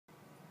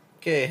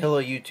Okay,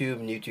 hello YouTube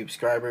and YouTube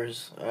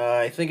subscribers.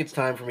 I think it's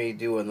time for me to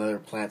do another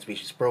plant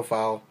species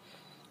profile,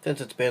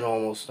 since it's been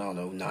almost, I don't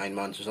know, 9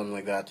 months or something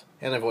like that,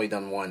 and I've only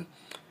done one.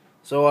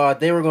 So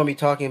today we're going to be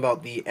talking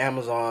about the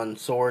Amazon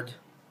sword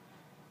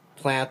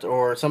plant,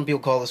 or some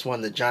people call this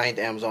one the giant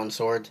Amazon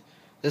sword.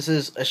 This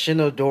is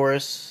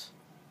Echinodorus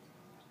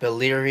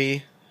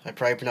bleheri. I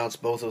probably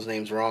pronounced both those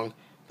names wrong,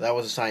 but that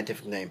was a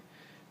scientific name.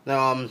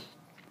 Now,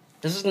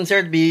 this is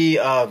considered to be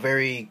a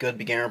very good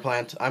beginner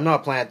plant. I'm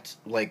not a plant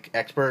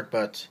expert,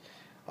 but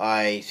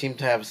I seem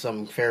to have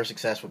some fair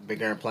success with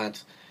beginner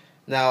plants.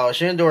 Now,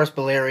 Echinodorus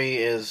bleheri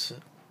is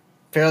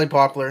fairly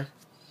popular,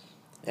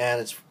 and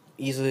it's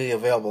easily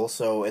available,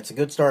 so it's a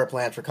good starter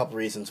plant for a couple of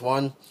reasons.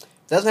 One,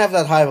 it doesn't have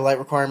that high of a light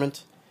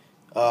requirement.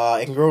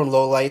 It can grow in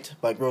low light,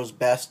 but grows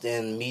best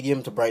in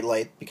medium to bright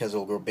light because it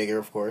will grow bigger,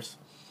 of course.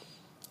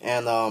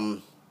 And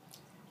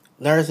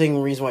another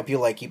reason why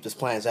people keep this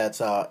plant is that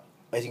it's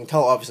as you can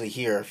tell obviously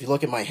here, if you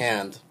look at my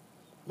hand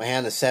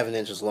is 7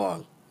 inches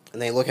long.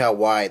 And then look how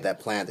wide that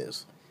plant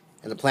is.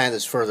 And the plant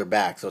is further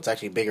back, so it's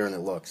actually bigger than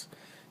it looks.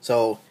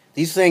 So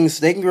these things,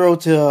 they can grow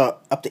to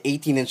up to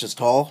 18 inches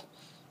tall,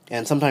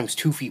 and sometimes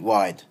 2 feet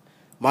wide.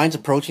 Mine's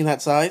approaching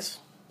that size.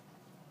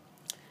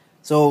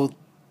 So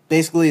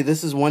basically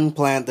this is one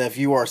plant that if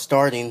you are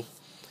starting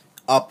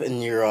up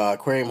in your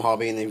aquarium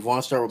hobby and if you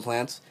want to start with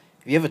plants,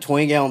 if you have a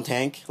 20-gallon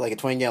tank, like a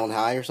 20-gallon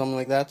high or something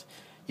like that,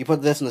 you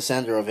put this in the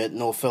center of it, and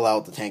it'll fill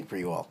out the tank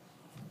pretty well.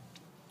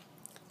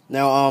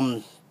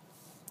 Now,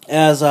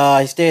 as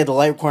I stated, the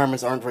light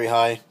requirements aren't very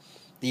high.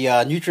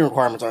 The nutrient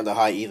requirements aren't that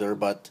high either,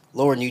 but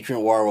lower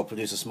nutrient water will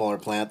produce a smaller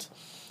plant.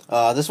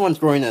 This one's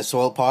growing in a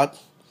soil pot.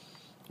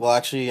 Well,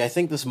 actually, I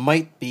think this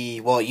might be,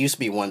 well, it used to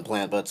be one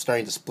plant, but it's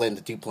starting to split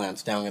into 2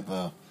 plants down at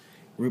the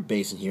root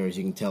basin here, as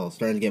you can tell. It's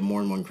starting to get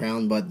more than one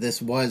crown, but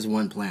this was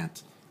one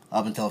plant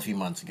up until a few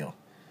months ago.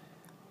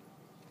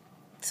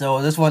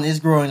 So this one is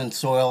growing in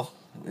soil,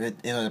 in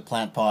a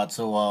plant pot,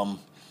 so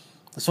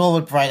the soil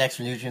would provide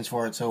extra nutrients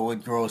for it, so it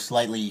would grow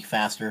slightly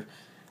faster.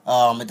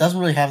 It doesn't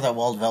really have that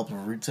well-developed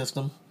root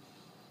system,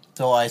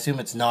 so I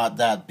assume it's not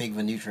that big of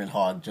a nutrient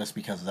hog just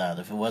because of that.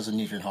 If it was a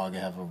nutrient hog,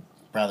 it'd have a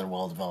rather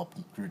well-developed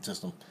root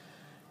system.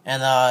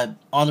 And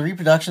on the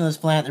reproduction of this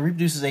plant, it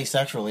reproduces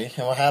asexually,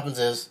 and what happens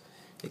is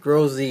it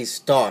grows these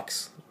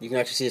stalks. You can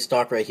actually see a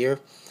stalk right here.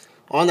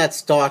 On that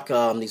stalk,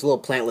 these little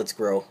plantlets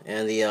grow,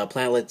 and the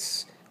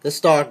plantlets, this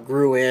stalk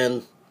grew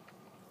in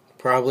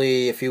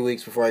probably a few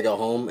weeks before I got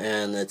home,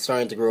 and it's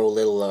starting to grow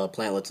little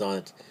plantlets on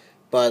it.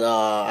 But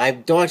I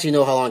don't actually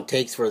know how long it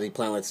takes for the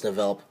plantlets to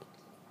develop.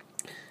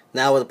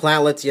 Now with the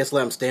plantlets, you just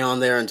let them stay on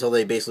there until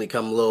they basically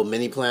become little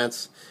mini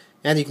plants.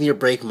 And you can either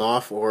break them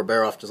off, or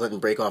better off just let them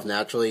break off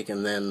naturally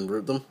and then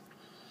root them.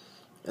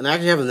 And I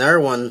actually have another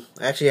one.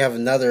 I actually have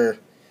another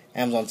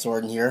Amazon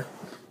sword in here.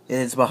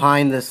 It's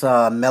behind this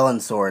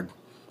melon sword.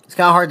 It's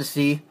kind of hard to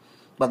see,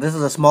 but this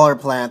is a smaller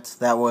plant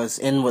that was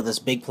in with this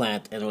big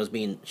plant, and it was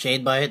being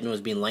shaded by it, and it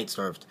was being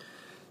light-starved.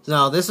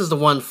 Now, this is the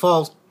one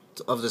fault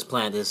of this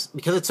plant, is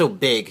because it's so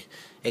big,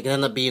 it can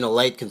end up being a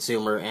light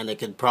consumer, and it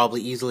could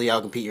probably easily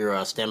outcompete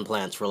your stem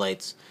plants for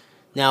lights.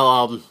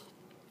 Now,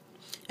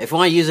 if you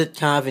want to use it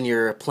kind of in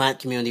your plant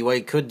community, what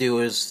you could do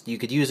is you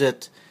could use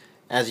it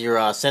as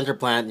your center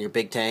plant in your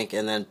big tank,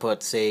 and then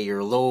put, say,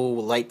 your low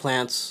light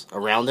plants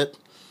around it,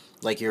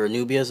 like your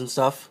anubias and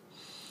stuff,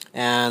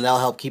 and that'll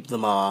help keep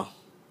them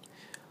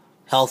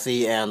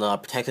healthy and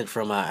protected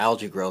from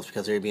algae growth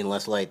because they're being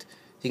less light.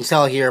 You can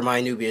tell here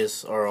my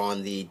anubias are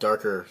on the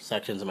darker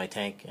sections of my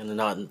tank, and they're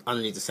not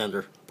underneath the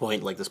center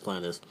point like this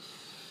plant is.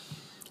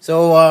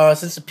 So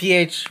since the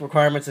pH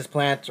requirements of this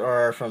plant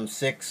are from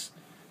 6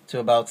 to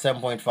about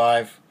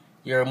 7.5,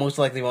 you most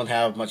likely won't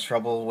have much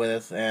trouble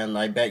with it, and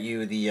I bet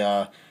you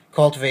the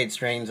cultivated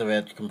strains of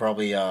it can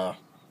probably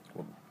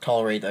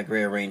tolerate a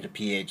greater range of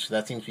pH.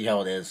 That seems to be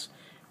how it is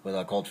with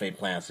cultivated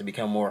plants. They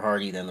become more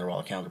hardy than their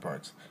raw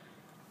counterparts.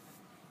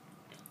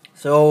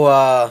 So,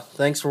 another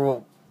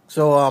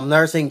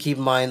thing to keep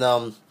in mind,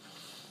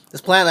 this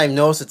plant, I've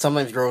noticed it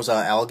sometimes grows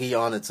algae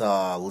on its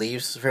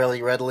leaves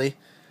fairly readily.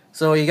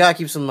 So you gotta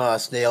keep some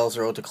snails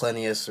or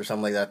otoclinius or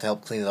something like that to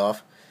help clean it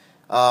off.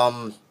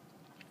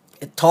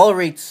 It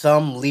tolerates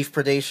some leaf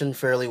predation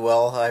fairly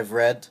well, I've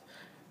read,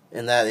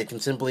 in that it can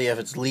simply, if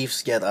its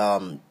leaves get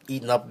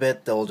eaten up a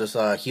bit, they'll just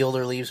heal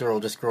their leaves, or it'll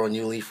just grow a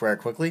new leaf rather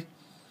quickly.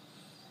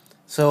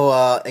 So,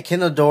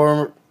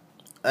 Echinodorus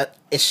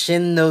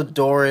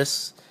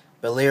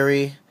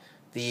bleheri,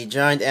 the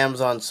giant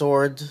Amazon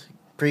sword,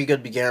 pretty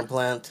good beginner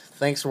plant.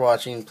 Thanks for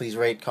watching. Please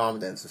rate,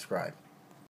 comment, and subscribe.